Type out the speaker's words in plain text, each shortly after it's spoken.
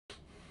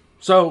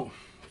So,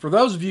 for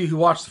those of you who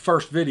watched the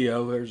first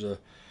video, there's a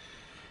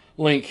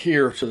link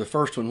here to the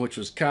first one, which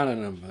was kind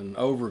of an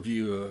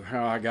overview of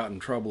how I got in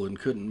trouble and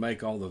couldn't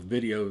make all the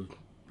video,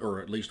 or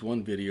at least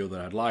one video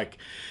that I'd like.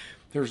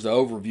 There's the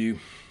overview.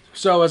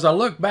 So, as I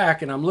look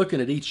back and I'm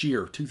looking at each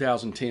year,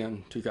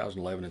 2010,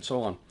 2011, and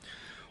so on,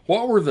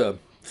 what were the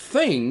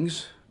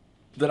things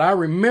that I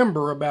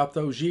remember about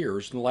those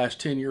years, in the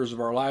last 10 years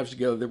of our lives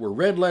together, that were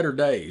red letter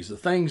days, the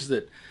things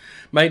that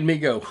made me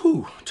go,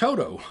 whew,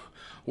 Toto,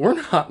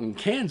 we're not in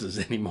Kansas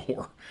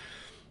anymore.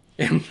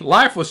 And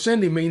life with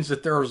Cindy means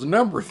that there was a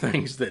number of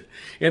things that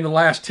in the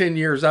last 10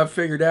 years I've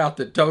figured out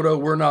that, Toto,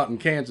 we're not in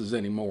Kansas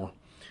anymore.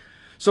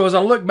 So as I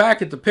look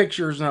back at the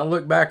pictures and I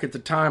look back at the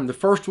time, the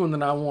first one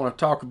that I want to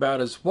talk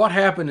about is what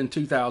happened in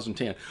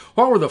 2010.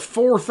 What were the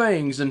four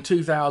things in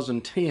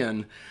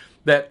 2010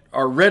 that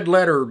are red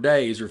letter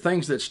days, or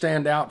things that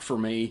stand out for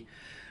me,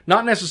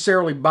 not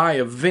necessarily by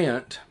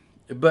event,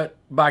 but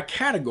by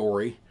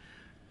category,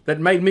 that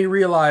made me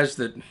realize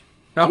that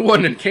I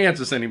wasn't in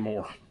Kansas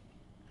anymore.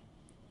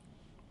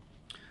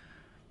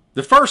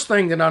 The first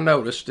thing that I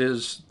noticed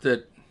is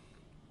that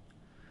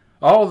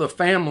all the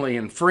family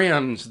and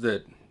friends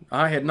that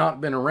I had not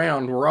been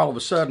around were all of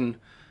a sudden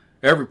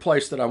every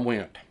place that I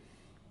went.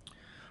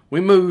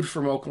 We moved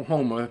from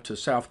Oklahoma to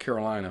South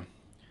Carolina.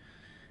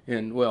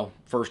 And, well,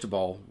 first of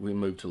all, we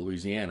moved to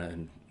Louisiana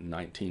in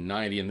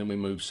 1990, and then we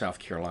moved to South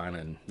Carolina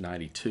in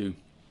 92.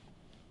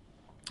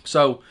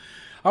 So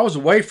I was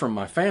away from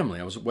my family.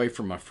 I was away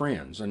from my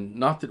friends. And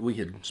not that we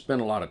had spent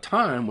a lot of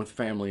time with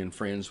family and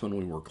friends when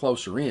we were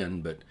closer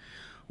in, but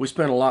we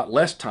spent a lot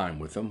less time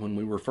with them when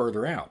we were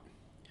further out.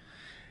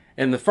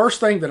 And the first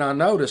thing that I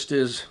noticed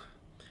is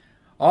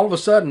all of a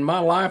sudden my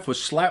life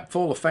was slap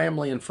full of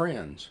family and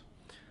friends.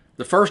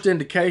 The first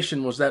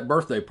indication was that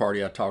birthday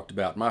party I talked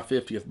about, my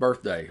 50th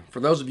birthday. For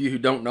those of you who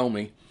don't know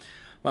me,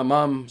 my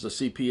mom's a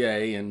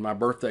CPA and my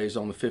birthday is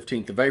on the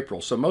 15th of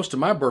April. So most of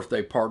my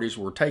birthday parties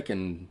were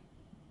taking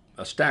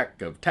a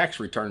stack of tax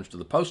returns to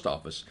the post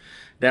office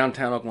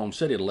downtown Oklahoma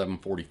City at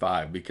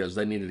 11:45 because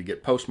they needed to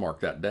get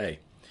postmarked that day.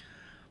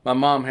 My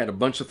mom had a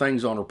bunch of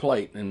things on her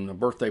plate, and a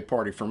birthday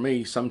party for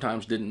me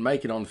sometimes didn't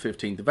make it on the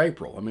 15th of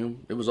April. I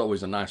mean, it was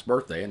always a nice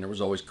birthday and there was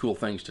always cool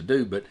things to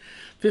do, but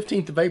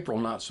 15th of April,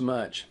 not so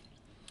much.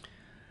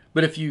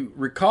 But if you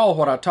recall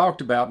what I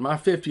talked about, my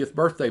 50th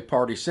birthday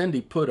party,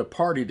 Cindy put a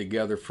party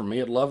together for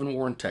me at Love and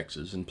Warren,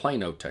 Texas, in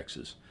Plano,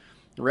 Texas,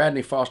 the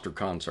Radney Foster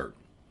concert.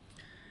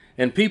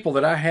 And people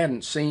that I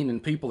hadn't seen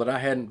and people that I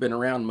hadn't been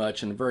around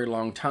much in a very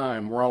long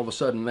time were all of a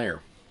sudden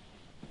there.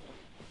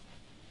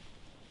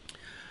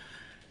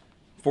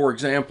 For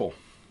example,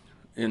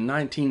 in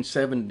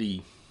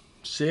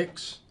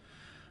 1976,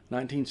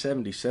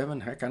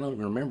 1977, heck, I don't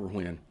even remember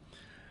when,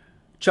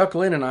 Chuck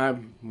Lynn and I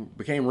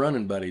became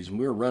running buddies, and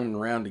we were running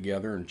around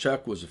together, and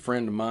Chuck was a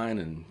friend of mine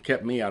and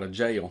kept me out of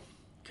jail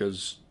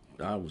because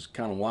I was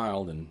kind of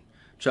wild, and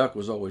Chuck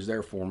was always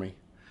there for me.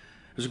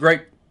 It was a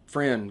great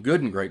friend,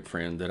 good and great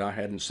friend that I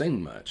hadn't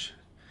seen much.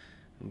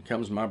 And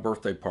comes my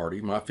birthday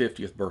party, my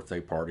 50th birthday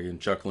party, and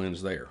Chuck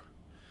Lynn's there.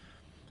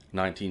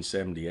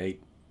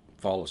 1978,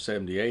 fall of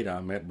 78,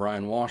 I met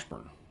Brian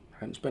Washburn.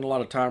 I hadn't spent a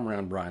lot of time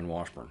around Brian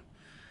Washburn.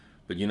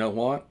 But you know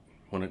what?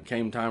 When it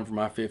came time for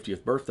my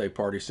 50th birthday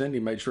party, Cindy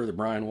made sure that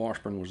Brian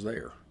Washburn was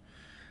there.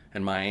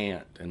 And my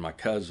aunt, and my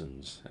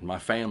cousins, and my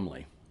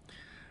family.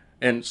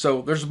 And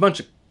so there's a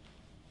bunch of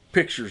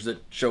pictures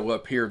that show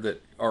up here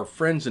that are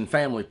friends and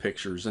family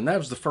pictures, and that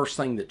was the first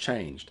thing that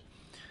changed.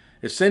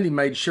 Is Cindy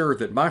made sure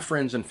that my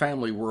friends and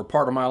family were a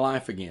part of my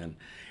life again.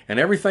 And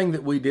everything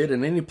that we did,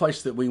 and any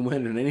place that we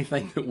went, and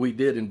anything that we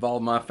did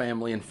involved my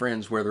family and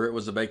friends, whether it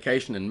was a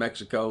vacation in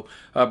Mexico,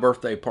 a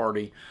birthday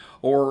party,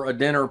 or a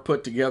dinner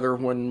put together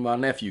when my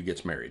nephew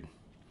gets married.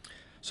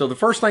 So the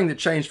first thing that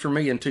changed for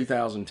me in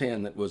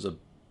 2010 that was a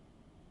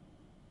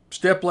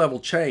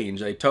step-level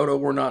change, a Toto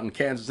we're not in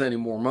Kansas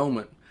anymore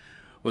moment,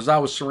 was I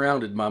was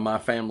surrounded by my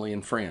family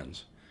and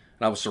friends.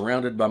 And I was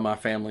surrounded by my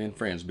family and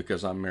friends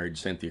because I'm married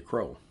to Cynthia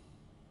Crow.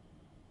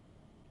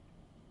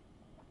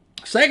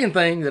 Second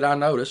thing that I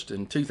noticed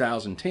in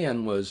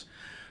 2010 was,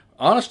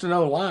 honest to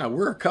no lie,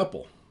 we're a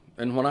couple.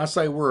 And when I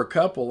say we're a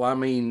couple, I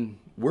mean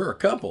we're a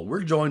couple.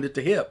 We're joined at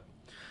the hip.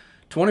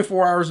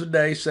 24 hours a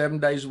day, 7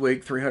 days a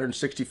week,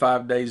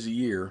 365 days a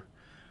year.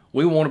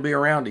 We want to be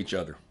around each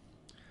other.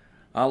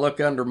 I look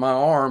under my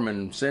arm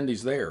and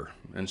Cindy's there.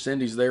 And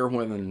Cindy's there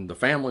when the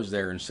family's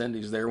there. And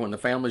Cindy's there when the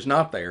family's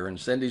not there. And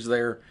Cindy's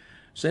there.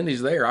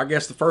 Cindy's there. I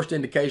guess the first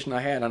indication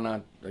I had,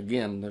 and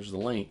again, there's the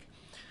link.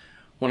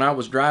 When I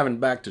was driving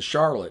back to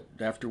Charlotte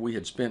after we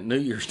had spent New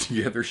Year's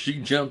together, she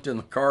jumped in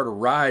the car to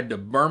ride to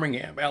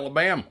Birmingham,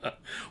 Alabama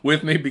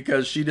with me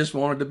because she just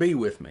wanted to be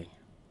with me.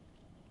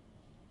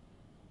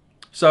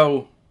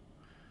 So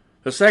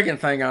the second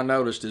thing I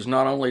noticed is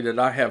not only did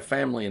I have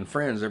family and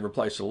friends every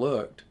place I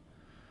looked,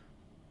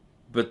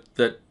 but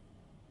that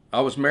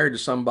I was married to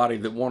somebody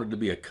that wanted to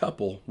be a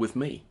couple with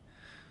me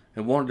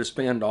and wanted to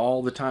spend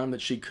all the time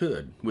that she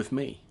could with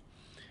me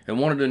and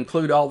wanted to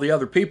include all the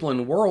other people in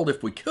the world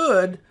if we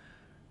could.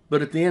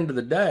 But at the end of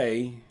the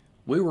day,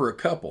 we were a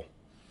couple.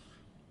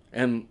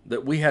 and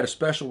that we had a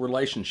special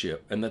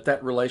relationship, and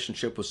that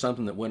relationship was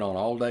something that went on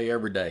all day,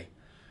 every day,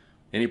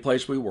 any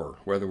place we were,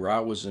 whether I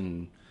was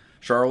in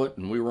Charlotte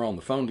and we were on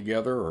the phone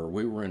together or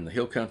we were in the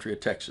hill country of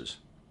Texas.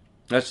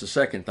 That's the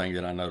second thing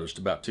that I noticed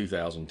about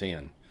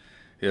 2010,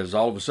 is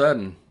all of a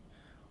sudden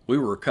we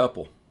were a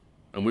couple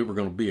and we were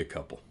going to be a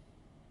couple.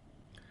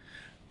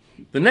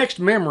 The next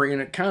memory,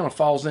 and it kind of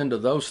falls into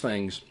those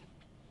things,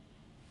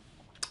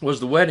 was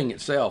the wedding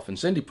itself. And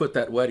Cindy put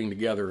that wedding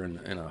together in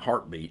a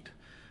heartbeat.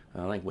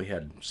 I think we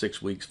had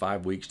 6 weeks,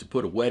 5 weeks to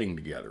put a wedding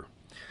together.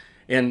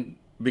 And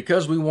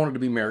because we wanted to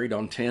be married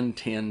on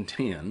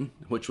 10/10/10,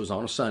 which was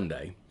on a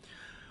Sunday,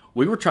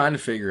 we were trying to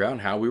figure out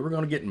how we were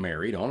going to get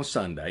married on a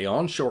Sunday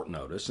on short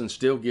notice and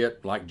still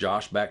get, like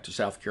Josh, back to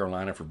South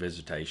Carolina for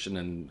visitation.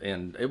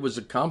 And it was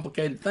a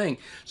complicated thing.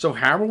 So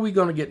how are we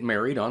going to get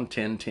married on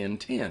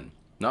 10/10/10?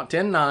 Not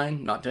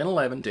 10/9, not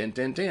 10/11,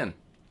 10/10/10.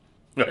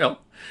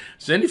 Well,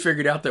 Cindy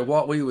figured out that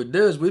what we would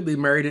do is we'd be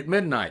married at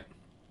midnight.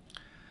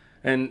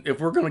 And if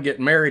we're going to get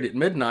married at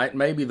midnight,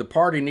 maybe the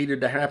party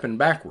needed to happen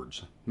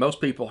backwards. Most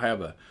people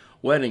have a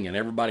wedding and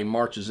everybody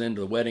marches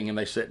into the wedding and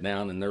they sit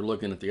down and they're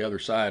looking at the other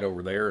side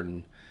over there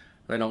and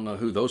they don't know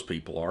who those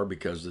people are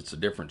because it's a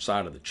different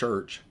side of the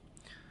church.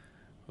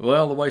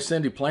 Well, the way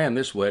Cindy planned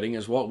this wedding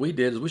is what we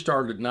did is we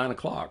started at 9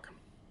 o'clock.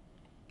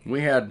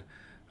 We had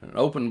an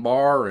open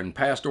bar and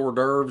passed hors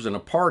d'oeuvres and a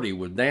party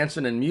with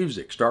dancing and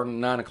music starting at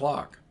 9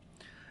 o'clock.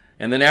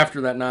 And then after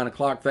that 9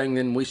 o'clock thing,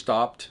 then we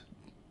stopped,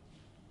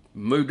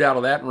 moved out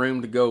of that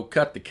room to go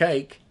cut the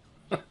cake,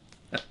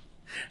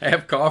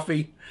 have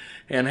coffee,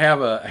 and have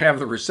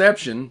the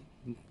reception.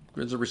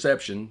 It's a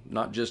reception,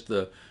 not just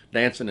the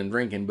dancing and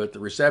drinking, but the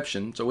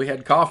reception. So we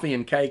had coffee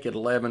and cake at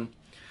 11,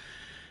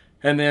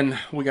 and then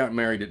we got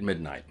married at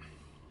midnight.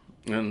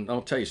 And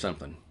I'll tell you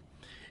something.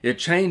 It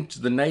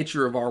changed the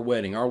nature of our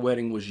wedding. Our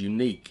wedding was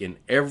unique in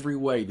every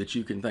way that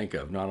you can think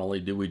of. Not only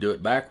did we do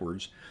it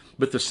backwards,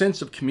 but the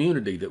sense of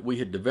community that we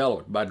had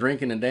developed by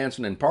drinking and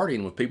dancing and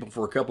partying with people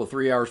for a couple of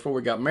 3 hours before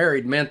we got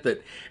married meant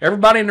that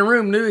everybody in the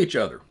room knew each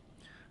other.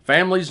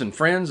 Families and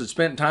friends had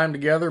spent time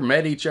together,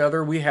 met each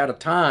other. We had a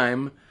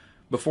time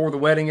before the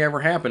wedding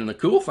ever happened. And the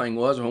cool thing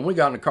was when we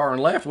got in the car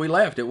and left, we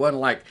left. It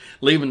wasn't like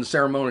leaving the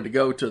ceremony to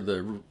go to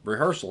the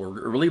rehearsal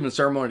or leaving the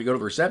ceremony to go to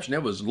the reception.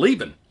 It was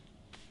leaving.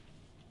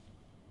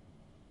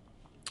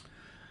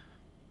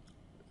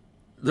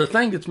 The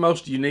thing that's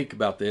most unique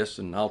about this,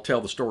 and I'll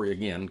tell the story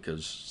again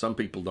because some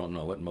people don't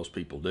know it and most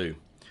people do.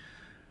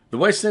 The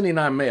way Cindy and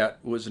I met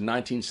was in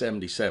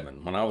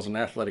 1977 when I was an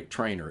athletic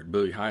trainer at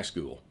Bowie High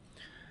School.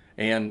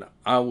 And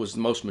I was the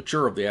most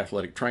mature of the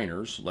athletic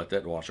trainers, let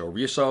that wash over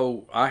you.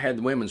 So I had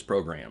the women's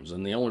programs.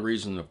 And the only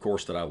reason, of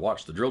course, that I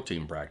watched the drill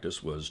team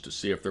practice was to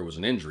see if there was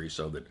an injury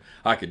so that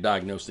I could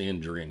diagnose the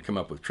injury and come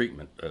up with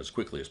treatment as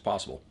quickly as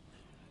possible.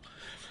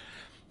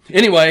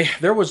 Anyway,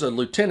 there was a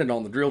lieutenant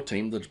on the drill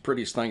team, the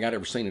prettiest thing I'd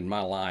ever seen in my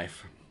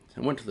life.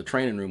 I went to the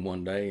training room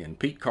one day, and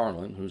Pete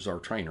Carlin, who's our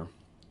trainer,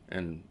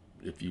 and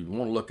if you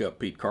want to look up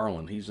Pete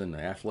Carlin, he's in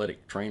the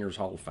Athletic Trainers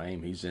Hall of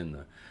Fame. He's in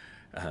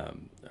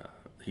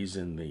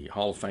the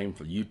Hall of Fame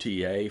for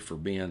UTA for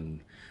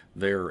being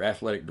their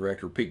athletic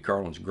director. Pete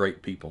Carlin's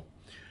great people.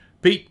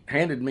 Pete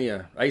handed me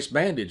a ace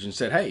bandage and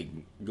said, "Hey,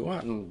 go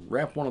out and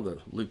wrap one of the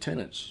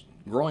lieutenant's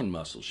groin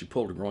muscles." She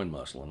pulled a groin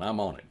muscle, and I'm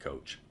on it,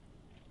 coach.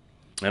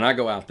 And I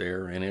go out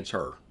there, and it's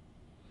her.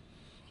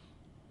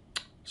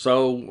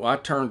 So I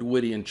turned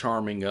witty and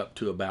charming up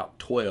to about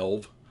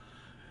 12.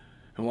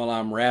 And while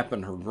I'm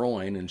wrapping her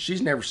groin, and she's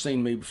never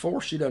seen me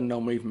before, she doesn't know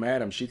me from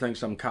Adam. She thinks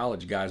some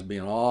college guy's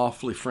being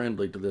awfully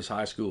friendly to this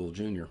high school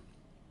junior.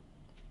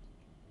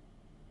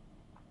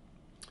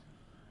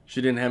 She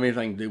didn't have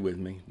anything to do with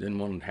me. Didn't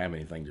want to have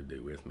anything to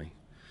do with me.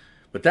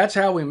 But that's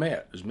how we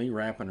met, is me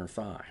wrapping her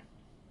thigh.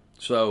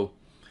 So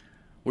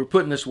we're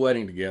putting this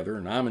wedding together,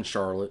 and I'm in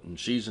Charlotte, and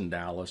she's in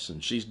Dallas,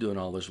 and she's doing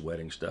all this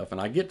wedding stuff.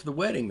 And I get to the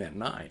wedding that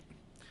night,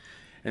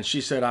 and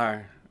she said,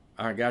 I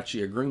got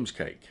you a groom's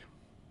cake.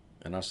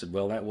 And I said,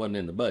 well, that wasn't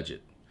in the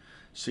budget.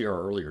 See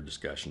our earlier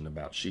discussion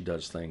about she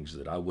does things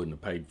that I wouldn't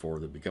have paid for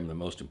that become the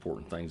most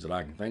important things that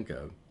I can think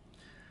of.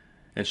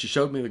 And she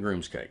showed me the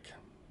groom's cake.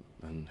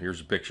 And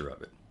here's a picture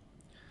of it.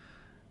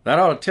 That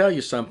ought to tell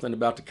you something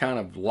about the kind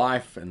of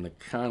life and the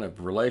kind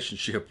of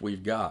relationship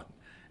we've got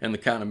and the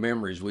kind of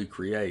memories we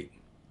create.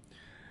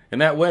 In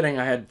that wedding,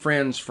 I had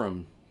friends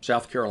from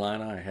South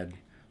Carolina. I had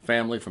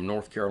family from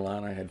North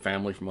Carolina. I had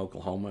family from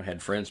Oklahoma. I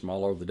had friends from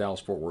all over the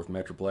Dallas-Fort Worth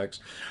Metroplex.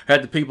 I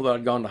had the people that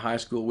I'd gone to high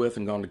school with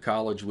and gone to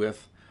college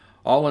with,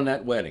 all in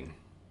that wedding.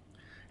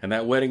 And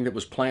that wedding that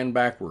was planned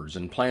backwards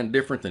and planned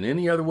different than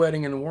any other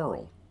wedding in the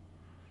world.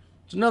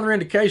 It's another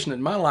indication that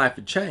my life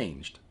had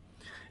changed.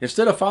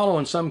 Instead of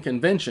following some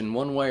convention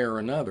one way or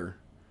another,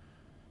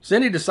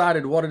 Cindy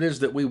decided what it is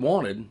that we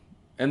wanted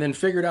and then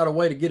figured out a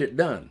way to get it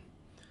done.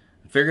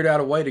 Figured out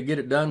a way to get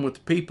it done with the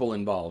people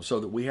involved so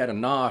that we had a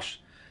nosh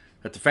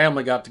that the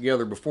family got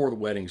together before the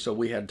wedding so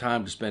we had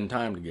time to spend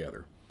time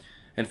together.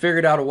 And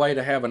figured out a way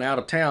to have an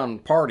out-of-town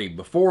party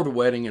before the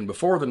wedding and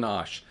before the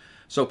nosh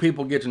so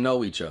people get to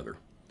know each other.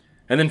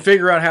 and then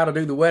figure out how to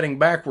do the wedding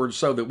backwards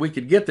so that we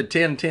could get the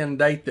 10-10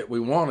 date that we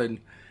wanted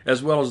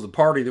as well as the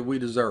party that we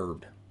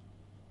deserved.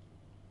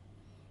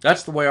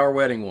 That's the way our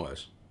wedding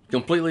was.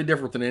 Completely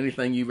different than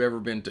anything you've ever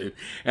been to.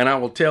 And I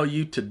will tell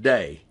you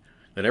today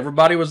that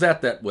everybody was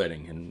at that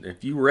wedding. And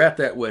if you were at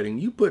that wedding,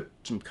 you put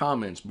some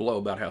comments below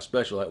about how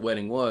special that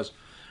wedding was.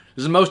 It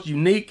was the most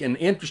unique and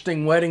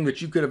interesting wedding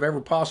that you could have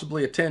ever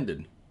possibly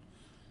attended.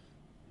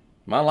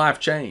 My life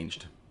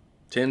changed.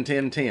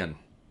 10-10-10.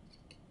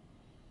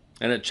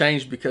 And it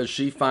changed because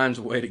she finds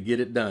a way to get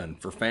it done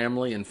for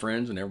family and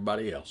friends and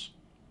everybody else.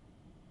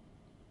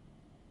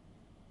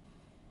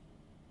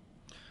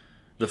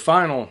 The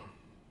final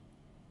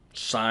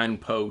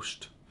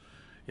signpost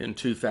in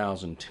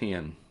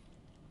 2010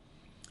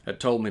 that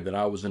told me that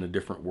I was in a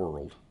different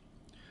world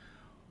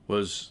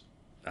was,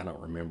 I don't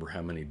remember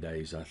how many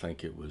days. I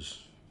think it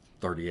was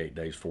 38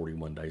 days,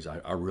 41 days.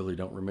 I really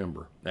don't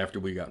remember. After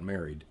we got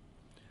married,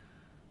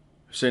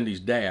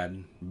 Cindy's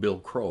dad, Bill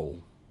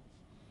Kroll,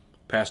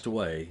 passed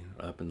away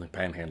up in the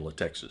panhandle of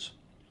Texas.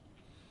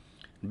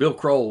 Bill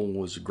Kroll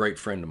was a great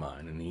friend of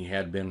mine, and he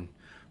had been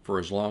for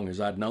as long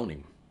as I'd known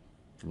him.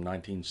 From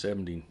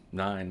 1979,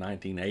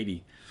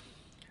 1980,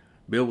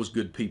 Bill was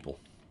good people.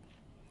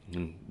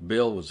 And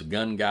Bill was a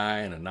gun guy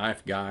and a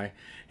knife guy.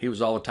 He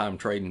was all the time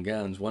trading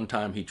guns. One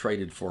time he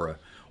traded for a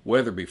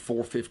Weatherby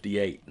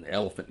 458, an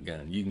elephant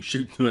gun. You can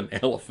shoot through an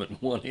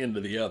elephant one end to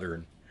the other.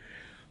 And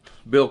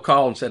Bill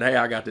called and said, "Hey,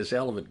 I got this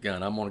elephant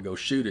gun. I'm going to go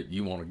shoot it.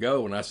 You want to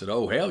go?" And I said,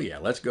 "Oh, hell yeah,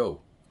 let's go."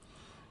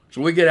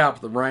 So we get out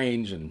to the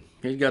range, and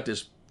he's got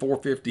this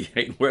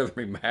 458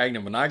 Weatherby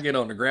Magnum, and I get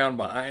on the ground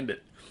behind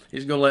it.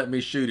 He's going to let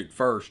me shoot it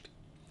first.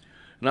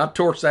 And I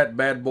torched that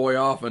bad boy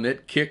off, and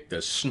it kicked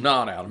the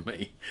snot out of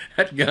me.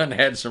 That gun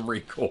had some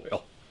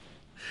recoil.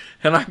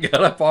 And I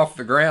got up off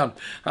the ground.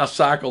 I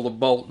cycled the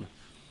bolt and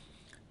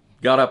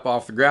got up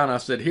off the ground. I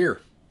said, "Here,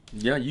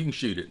 yeah, you can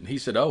shoot it." And he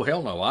said, "Oh,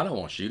 hell no, I don't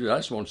want to shoot it. I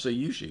just want to see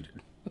you shoot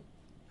it."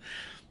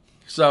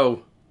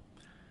 So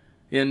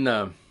in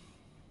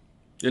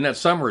that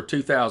summer of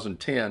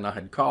 2010, I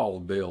had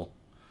called Bill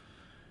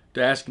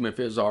to ask him if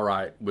it was all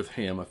right with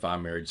him if I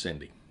married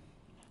Cindy.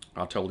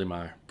 I told him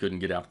I couldn't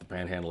get out to the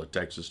panhandle of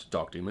Texas to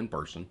talk to him in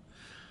person,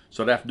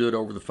 so I'd have to do it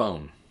over the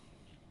phone.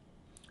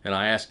 And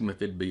I asked him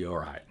if it'd be all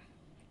right.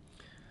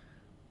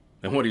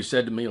 And what he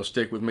said to me will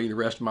stick with me the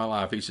rest of my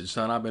life. He said,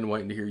 "Son, I've been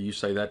waiting to hear you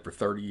say that for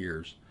 30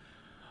 years.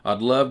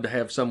 I'd love to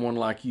have someone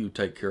like you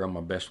take care of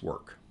my best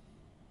work."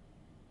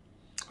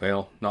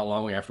 Well, not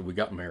long after we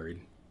got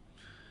married,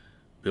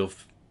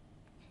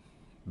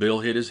 Bill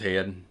hit his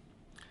head,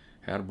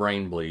 had a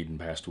brain bleed, and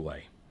passed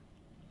away.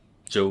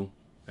 So,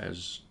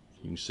 as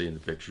you can see in the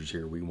pictures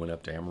here, we went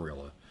up to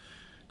Amarillo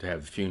to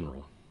have the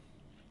funeral.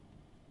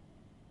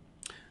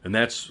 And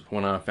that's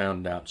when I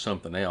found out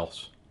something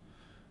else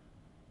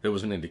that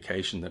was an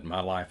indication that my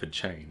life had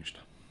changed.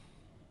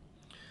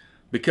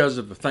 Because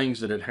of the things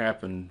that had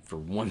happened, for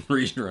one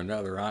reason or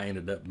another, I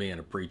ended up being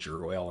a preacher,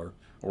 well, or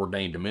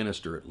ordained a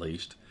minister at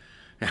least.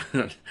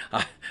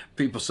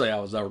 People say I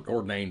was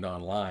ordained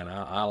online.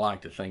 I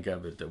like to think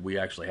of it that we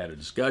actually had a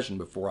discussion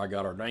before I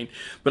got ordained.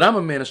 But I'm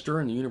a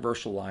minister in the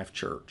Universal Life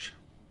Church.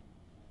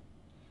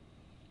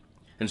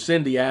 And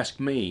Cindy asked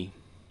me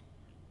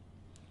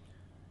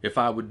if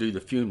I would do the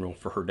funeral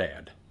for her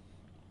dad.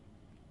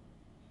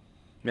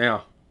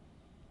 Now,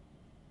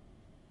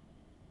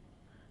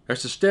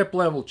 there's a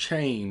step-level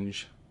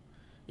change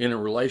in a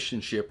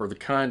relationship, or the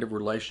kind of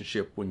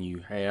relationship when you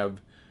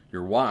have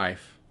your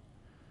wife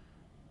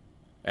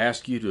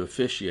ask you to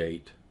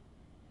officiate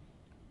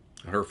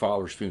her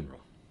father's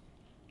funeral.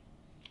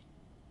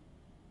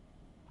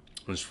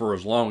 And for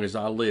as long as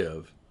I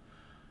live,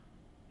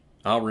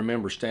 I'll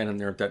remember standing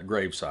there at that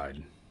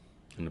graveside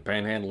in the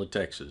panhandle of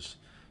Texas,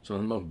 some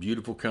of the most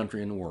beautiful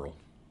country in the world,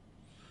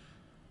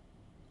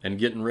 and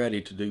getting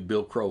ready to do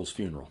Bill Kroll's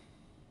funeral.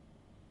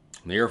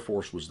 And the Air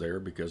Force was there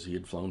because he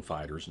had flown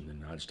fighters in the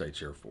United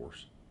States Air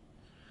Force.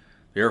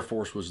 The Air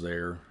Force was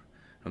there,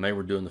 and they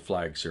were doing the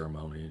flag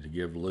ceremony to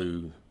give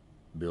Lou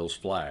Bill's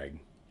flag.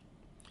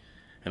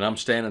 And I'm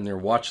standing there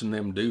watching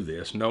them do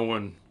this,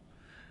 knowing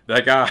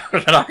that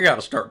I got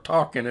to start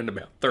talking in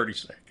about 30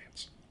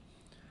 seconds.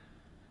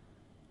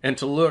 And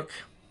to look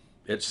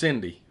at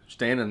Cindy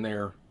standing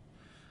there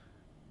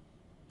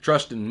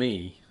trusting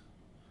me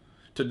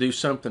to do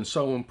something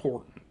so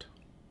important,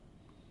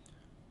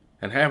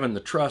 and having the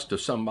trust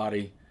of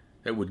somebody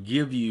that would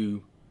give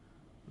you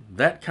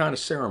that kind of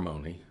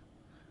ceremony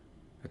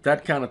at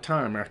that kind of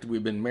time after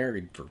we'd been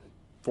married for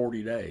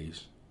 40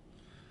 days,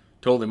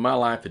 told him my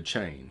life had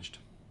changed.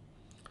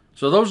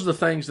 So those are the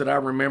things that I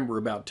remember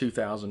about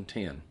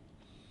 2010.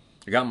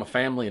 I got my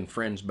family and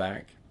friends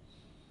back,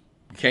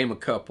 became a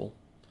couple,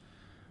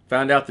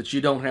 found out that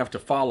you don't have to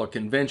follow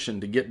convention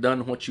to get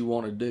done what you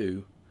want to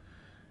do,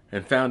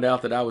 and found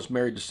out that I was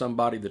married to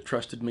somebody that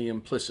trusted me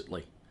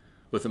implicitly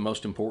with the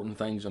most important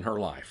things in her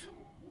life.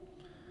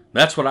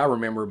 That's what I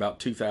remember about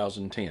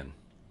 2010.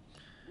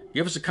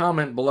 Give us a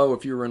comment below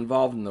if you were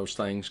involved in those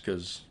things,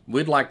 because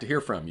we'd like to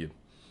hear from you.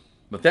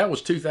 But that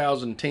was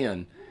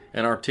 2010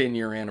 and our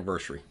 10-year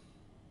anniversary.